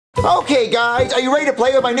Okay, guys, are you ready to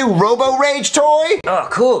play with my new Robo Rage toy? Oh,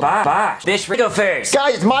 cool. Bye. Fish, go first.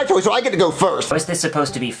 Guys, it's my toy, so I get to go first. How is this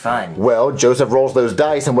supposed to be fun? Well, Joseph rolls those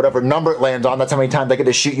dice, and whatever number it lands on, that's how many times I get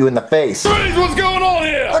to shoot you in the face. Freeze, what's going on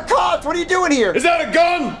here? The cops, what are you doing here? Is that a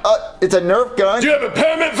gun? It's a Nerf gun. Do you have a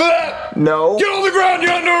permit for that? No. Get on the ground,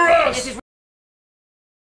 you're under arrest!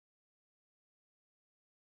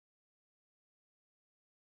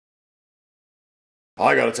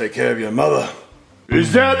 I gotta take care of your mother.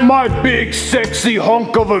 Is that my big sexy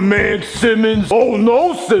hunk of a man, Simmons? Oh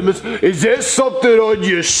no, Simmons. Is there something on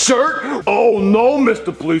your shirt? Oh no,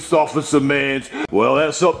 Mr. Police Officer Mans. Well,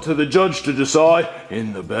 that's up to the judge to decide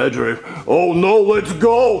in the bedroom. Oh no, let's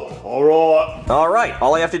go. Alright. Alright,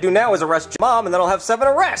 all I have to do now is arrest your mom and then I'll have 7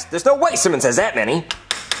 arrests. There's no way Simmons has that many.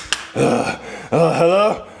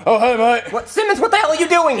 Hello? Oh, hey, mate. What, Simmons, what the hell are you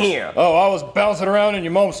doing here? Oh, I was bouncing around in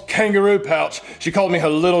your mom's kangaroo pouch. She called me her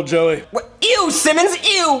little Joey. What? Ew, Simmons,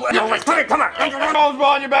 ew! Come on. I was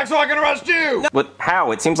behind your back so I can arrest you. No, but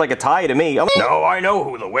how? It seems like a tie to me. No, I know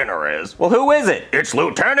who the winner is. Well, who is it? It's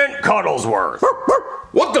Lieutenant Cuddlesworth.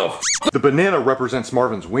 What the f? The banana represents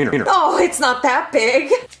Marvin's wiener. Oh, it's not that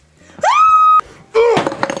big.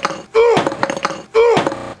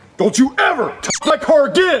 Don't you ever touch my car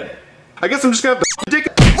again! I guess I'm just gonna have to dick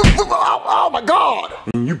it. Oh my God!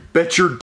 And you bet your